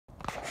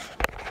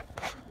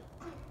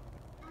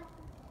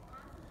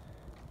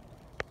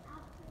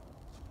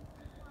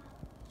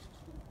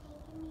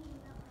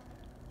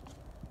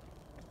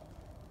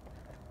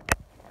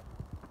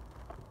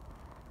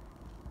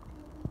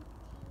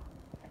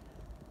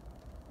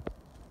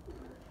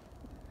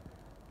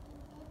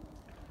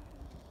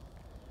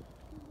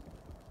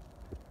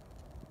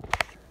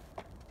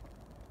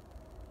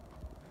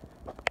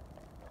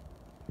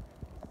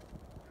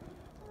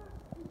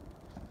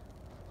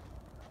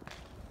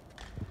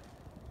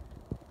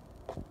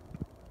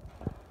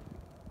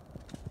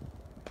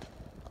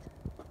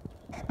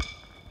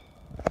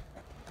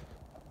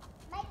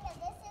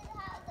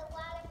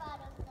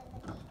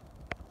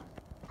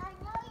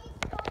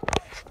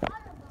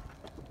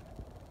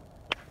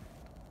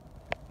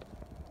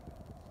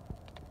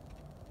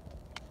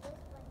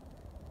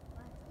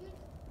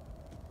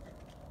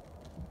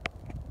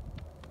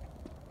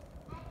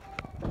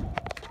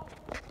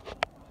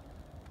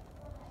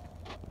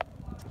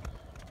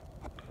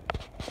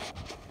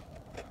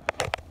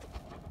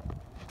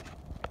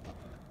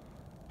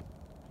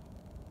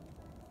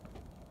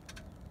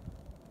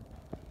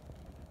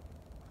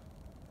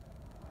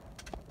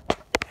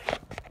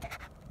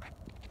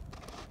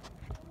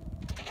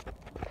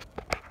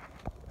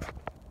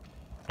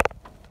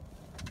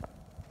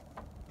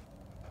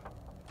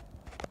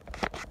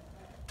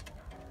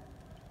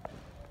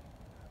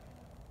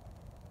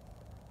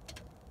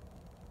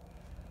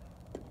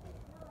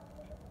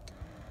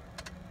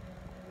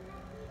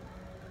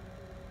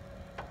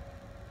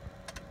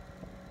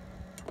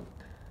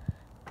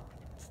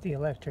the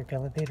electric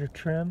elevator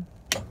trim.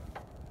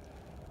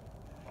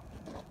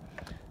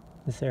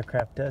 This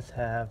aircraft does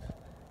have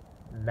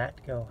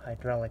Matco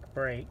hydraulic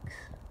brakes,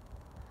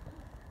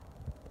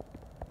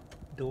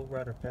 dual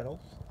rudder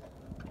pedals,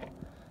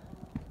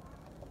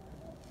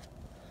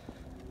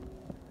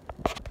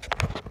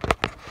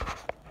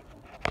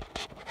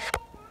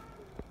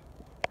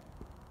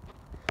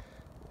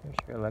 there's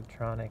your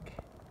electronic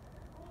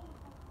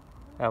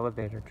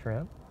elevator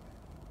trim.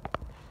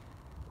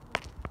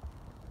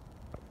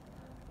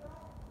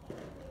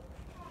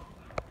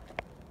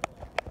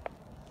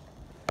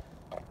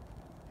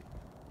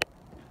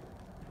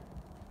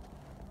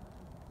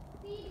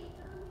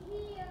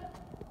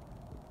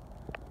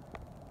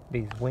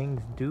 These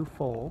wings do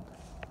fold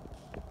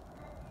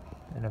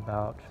in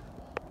about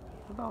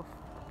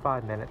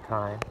 5-minute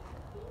time.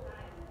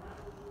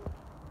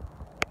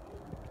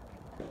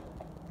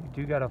 You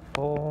do got a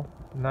full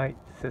night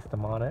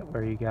system on it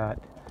where you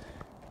got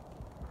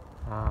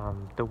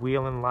the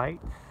wheel and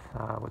lights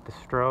with the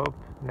strobe,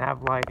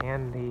 nav light,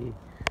 and the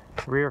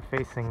rear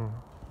facing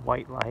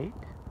white light.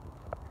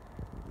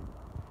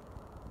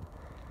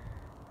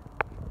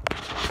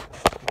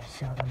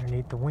 Shot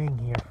underneath the wing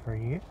here for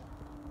you.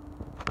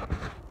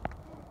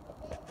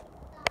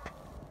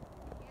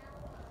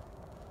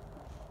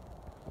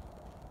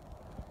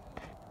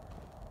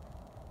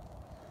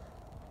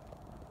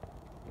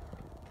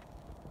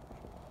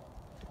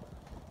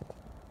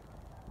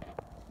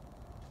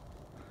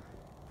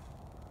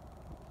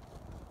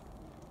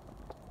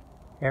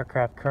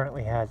 Aircraft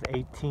currently has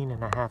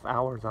 18.5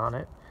 hours on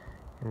it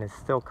and is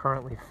still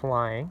currently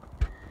flying.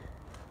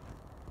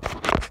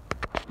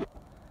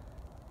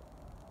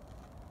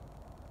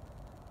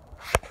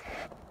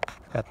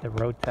 Got the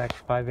Rotax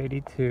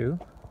 582.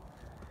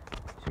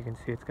 As you can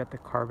see, it's got the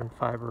carbon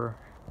fiber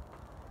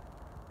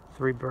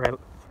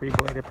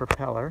three-bladed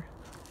propeller.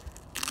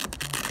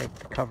 I'll take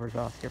the covers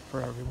off here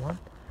for everyone.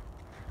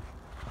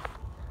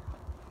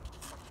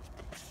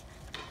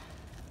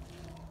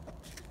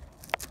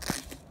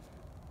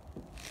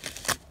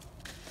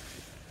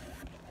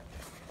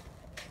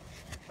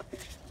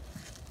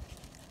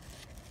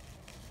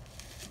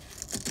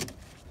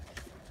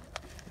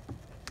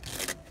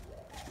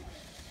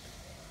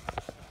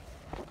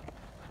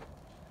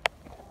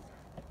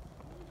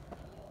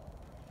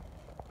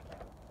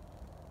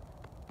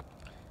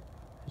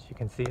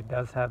 You can see it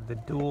does have the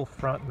dual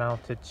front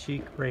mounted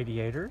cheek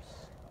radiators,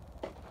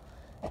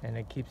 and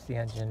it keeps the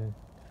engine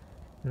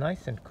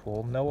nice and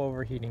cool, no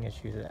overheating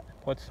issues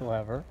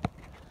whatsoever,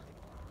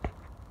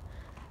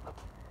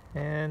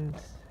 and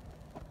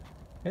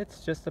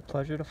it's just a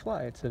pleasure to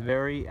fly. It's a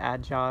very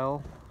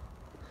agile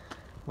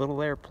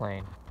little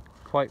airplane,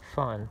 quite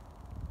fun.